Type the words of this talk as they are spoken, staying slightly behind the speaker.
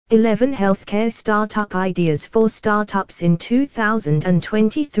11 Healthcare Startup Ideas for Startups. In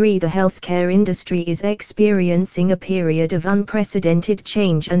 2023, the healthcare industry is experiencing a period of unprecedented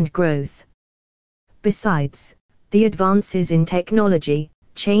change and growth. Besides, the advances in technology,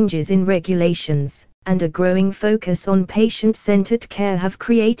 changes in regulations, and a growing focus on patient-centered care have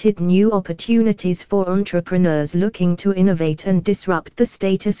created new opportunities for entrepreneurs looking to innovate and disrupt the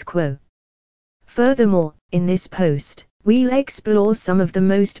status quo. Furthermore, in this post, we'll explore some of the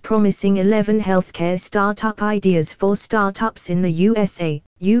most promising 11 healthcare startup ideas for startups in the USA,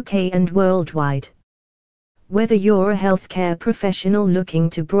 UK and worldwide. Whether you're a healthcare professional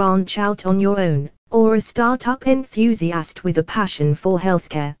looking to branch out on your own, or a startup enthusiast with a passion for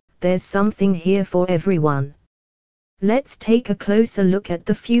healthcare, there's something here for everyone. Let's take a closer look at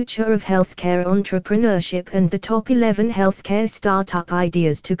the future of healthcare entrepreneurship and the top 11 healthcare startup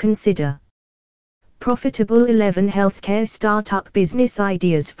ideas to consider. Profitable 11 healthcare startup business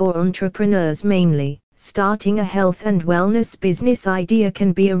ideas for entrepreneurs. Mainly, starting a health and wellness business idea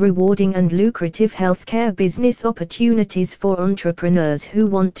can be a rewarding and lucrative healthcare business opportunities for entrepreneurs who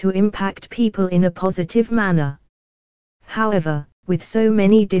want to impact people in a positive manner. However, with so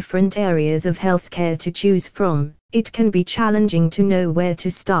many different areas of healthcare to choose from, it can be challenging to know where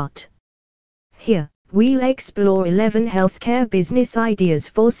to start. Here, we'll explore 11 healthcare business ideas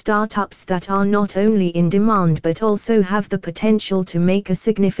for startups that are not only in demand but also have the potential to make a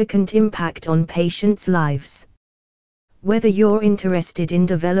significant impact on patients' lives. Whether you're interested in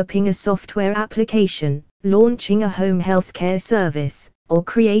developing a software application, launching a home healthcare service, or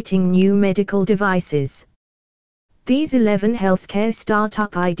creating new medical devices, these 11 healthcare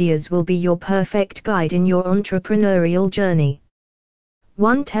startup ideas will be your perfect guide in your entrepreneurial journey.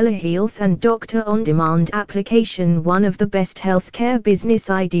 1. Telehealth and Doctor on Demand application. One of the best healthcare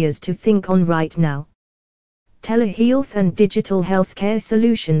business ideas to think on right now. Telehealth and digital healthcare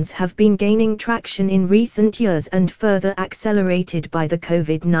solutions have been gaining traction in recent years and further accelerated by the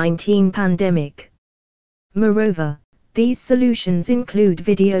COVID-19 pandemic. Moreover, these solutions include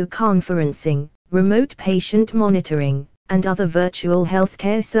video conferencing, remote patient monitoring, and other virtual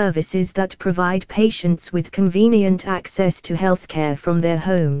healthcare services that provide patients with convenient access to healthcare from their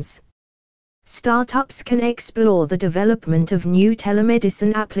homes. Startups can explore the development of new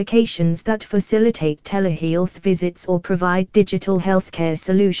telemedicine applications that facilitate telehealth visits or provide digital healthcare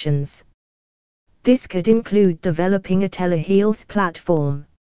solutions. This could include developing a telehealth platform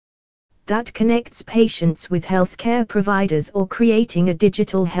that connects patients with healthcare providers or creating a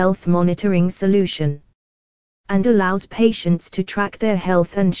digital health monitoring solution and allows patients to track their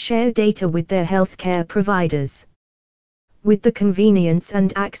health and share data with their healthcare providers. With the convenience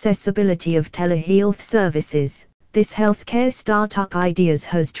and accessibility of telehealth services, this healthcare startup ideas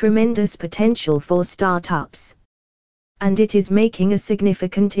has tremendous potential for startups. And it is making a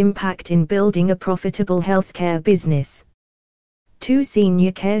significant impact in building a profitable healthcare business. 2.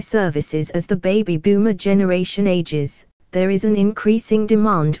 Senior care services. As the baby boomer generation ages, there is an increasing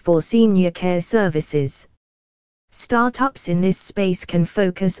demand for senior care services. Startups in this space can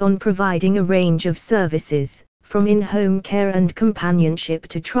focus on providing a range of services, from in-home care and companionship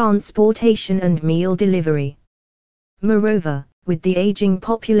to transportation and meal delivery. Moreover, with the aging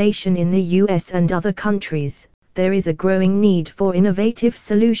population in the US and other countries, there is a growing need for innovative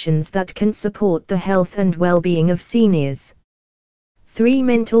solutions that can support the health and well-being of seniors. 3.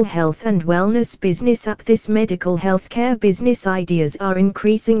 Mental health and wellness business app. This medical healthcare business ideas are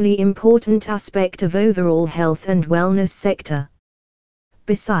increasingly important aspect of overall health and wellness sector.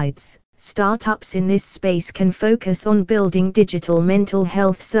 Besides, startups in this space can focus on building digital mental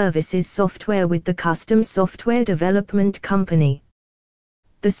health services software with the custom software development company.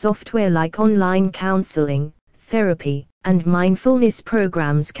 The software like online counseling, therapy, and mindfulness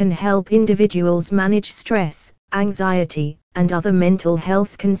programs can help individuals manage stress, anxiety, and other mental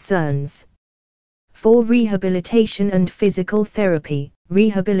health concerns. 4. Rehabilitation and physical therapy.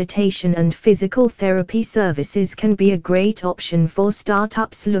 Rehabilitation and physical therapy services can be a great option for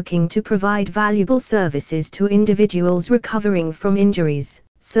startups looking to provide valuable services to individuals recovering from injuries,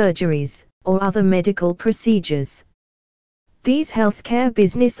 surgeries, or other medical procedures. These healthcare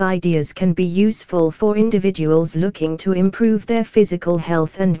business ideas can be useful for individuals looking to improve their physical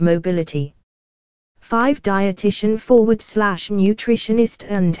health and mobility. 5. Dietitian/nutritionist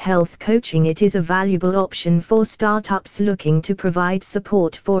and health coaching. It is a valuable option for startups looking to provide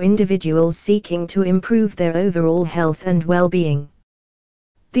support for individuals seeking to improve their overall health and well-being.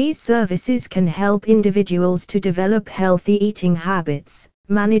 These services can help individuals to develop healthy eating habits,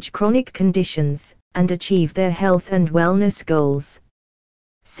 manage chronic conditions, and achieve their health and wellness goals.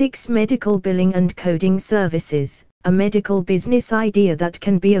 6. Medical billing and coding services. a medical business idea that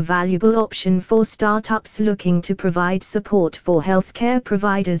can be a valuable option for startups looking to provide support for healthcare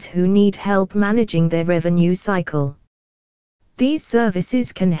providers who need help managing their revenue cycle. These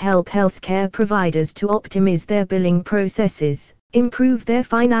services can help healthcare providers to optimize their billing processes, improve their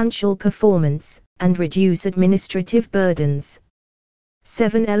financial performance, and reduce administrative burdens.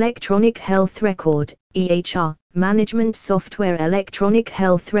 7. Electronic Health Record, EHR, Management Software. Electronic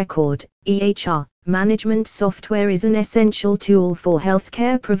Health Record, EHR, management software is an essential tool for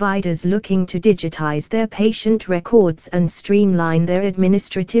healthcare providers looking to digitize their patient records and streamline their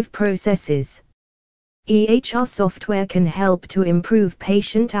administrative processes. EHR software can help to improve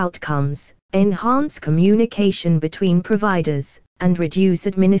patient outcomes, enhance communication between providers, and reduce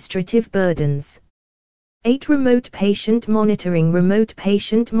administrative burdens. 8. Remote Patient Monitoring. Remote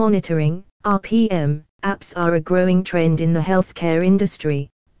Patient Monitoring, RPM, apps are a growing trend in the healthcare industry,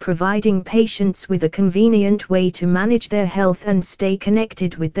 providing patients with a convenient way to manage their health and stay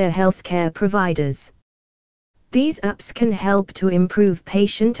connected with their healthcare providers. These apps can help to improve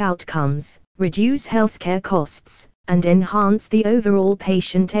patient outcomes, reduce healthcare costs, and enhance the overall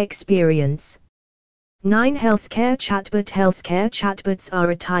patient experience. 9. Healthcare Chatbot. Healthcare chatbots are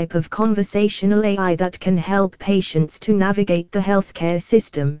a type of conversational AI that can help patients to navigate the healthcare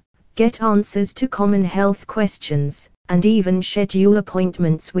system, get answers to common health questions, and even schedule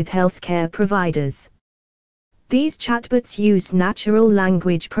appointments with healthcare providers. These chatbots use natural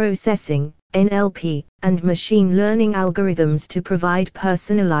language processing, NLP, and machine learning algorithms to provide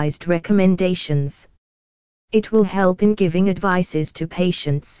personalized recommendations. It will help in giving advices to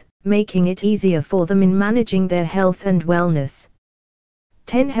patients, making it easier for them in managing their health and wellness.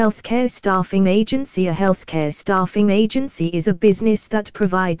 10. Healthcare Staffing Agency. A healthcare staffing agency is a business that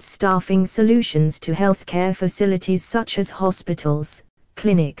provides staffing solutions to healthcare facilities such as hospitals,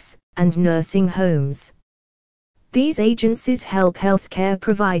 clinics, and nursing homes. These agencies help healthcare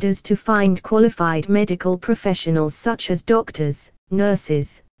providers to find qualified medical professionals such as doctors,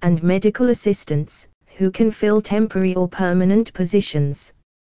 nurses, and medical assistants, who can fill temporary or permanent positions.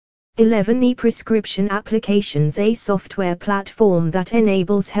 11. E-prescription applications. A software platform that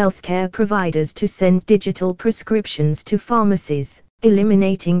enables healthcare providers to send digital prescriptions to pharmacies,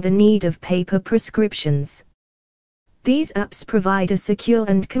 eliminating the need of paper prescriptions. These apps provide a secure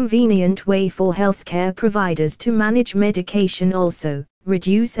and convenient way for healthcare providers to manage medication, also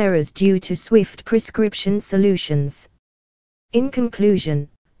reduce errors due to swift prescription solutions. In conclusion,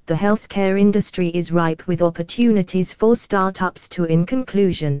 the healthcare industry is ripe with opportunities for startups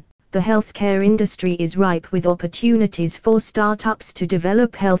to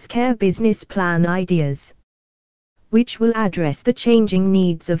develop healthcare business plan ideas, which will address the changing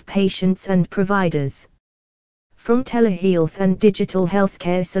needs of patients and providers. From telehealth and digital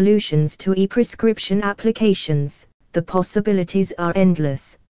healthcare solutions to e-prescription applications, the possibilities are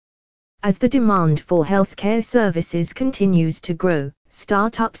endless. As the demand for healthcare services continues to grow,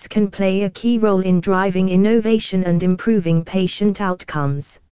 startups can play a key role in driving innovation and improving patient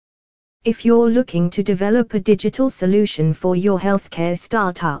outcomes. If you're looking to develop a digital solution for your healthcare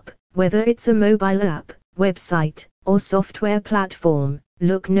startup, whether it's a mobile app, website, or software platform,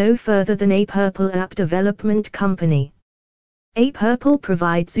 look no further than A Purple App Development Company. A Purple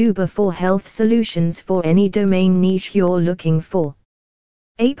provides Uber for health solutions for any domain niche you're looking for.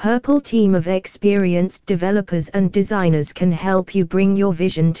 A Purple team of experienced developers and designers can help you bring your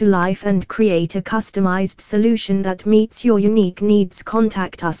vision to life and create a customized solution that meets your unique needs.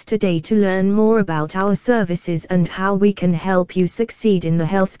 Contact us today to learn more about our services and how we can help you succeed in the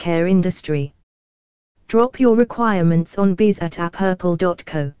healthcare industry. Drop your requirements on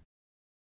biz@apurple.co.